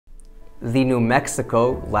The New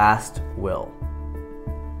Mexico Last Will.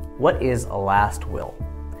 What is a last will?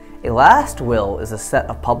 A last will is a set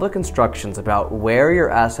of public instructions about where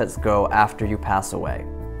your assets go after you pass away.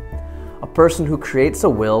 A person who creates a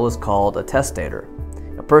will is called a testator.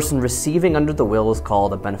 A person receiving under the will is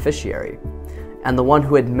called a beneficiary. And the one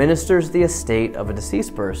who administers the estate of a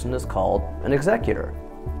deceased person is called an executor.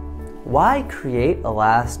 Why create a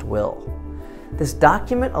last will? This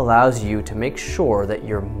document allows you to make sure that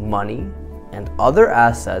your money and other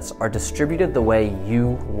assets are distributed the way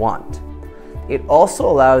you want. It also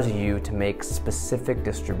allows you to make specific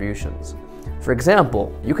distributions. For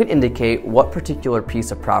example, you can indicate what particular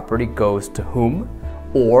piece of property goes to whom,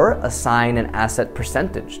 or assign an asset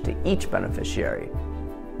percentage to each beneficiary.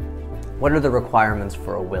 What are the requirements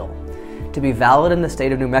for a will? To be valid in the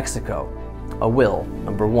state of New Mexico, a will,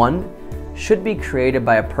 number 1, should be created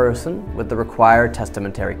by a person with the required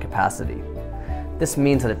testamentary capacity. This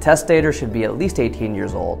means that a testator should be at least 18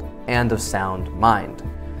 years old and of sound mind.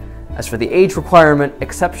 As for the age requirement,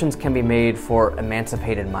 exceptions can be made for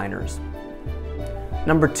emancipated minors.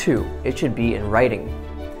 Number 2, it should be in writing.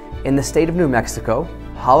 In the state of New Mexico,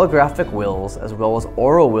 holographic wills as well as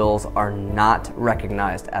oral wills are not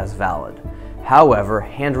recognized as valid. However,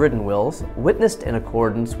 handwritten wills, witnessed in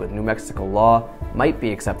accordance with New Mexico law, might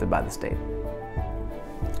be accepted by the state.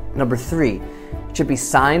 Number 3, it should be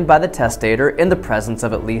signed by the testator in the presence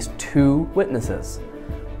of at least 2 witnesses.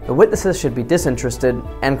 The witnesses should be disinterested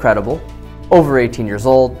and credible, over 18 years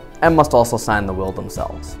old, and must also sign the will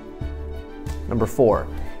themselves. Number 4,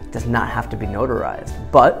 it does not have to be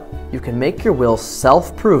notarized, but you can make your will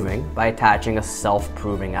self-proving by attaching a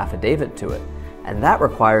self-proving affidavit to it, and that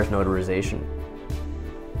requires notarization.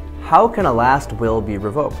 How can a last will be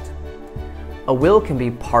revoked? A will can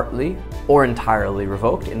be partly or entirely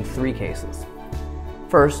revoked in 3 cases.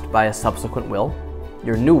 First, by a subsequent will.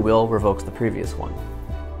 Your new will revokes the previous one.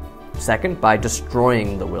 Second, by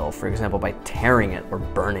destroying the will, for example, by tearing it or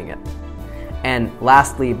burning it. And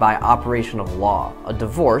lastly, by operation of law. A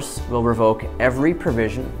divorce will revoke every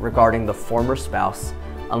provision regarding the former spouse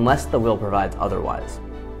unless the will provides otherwise.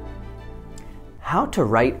 How to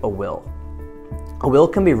write a will? A will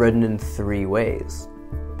can be written in 3 ways.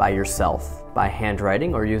 By yourself, by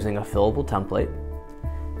handwriting or using a fillable template,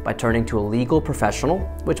 by turning to a legal professional,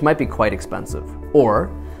 which might be quite expensive,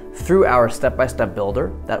 or through our step-by-step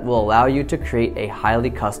builder that will allow you to create a highly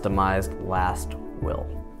customized last will.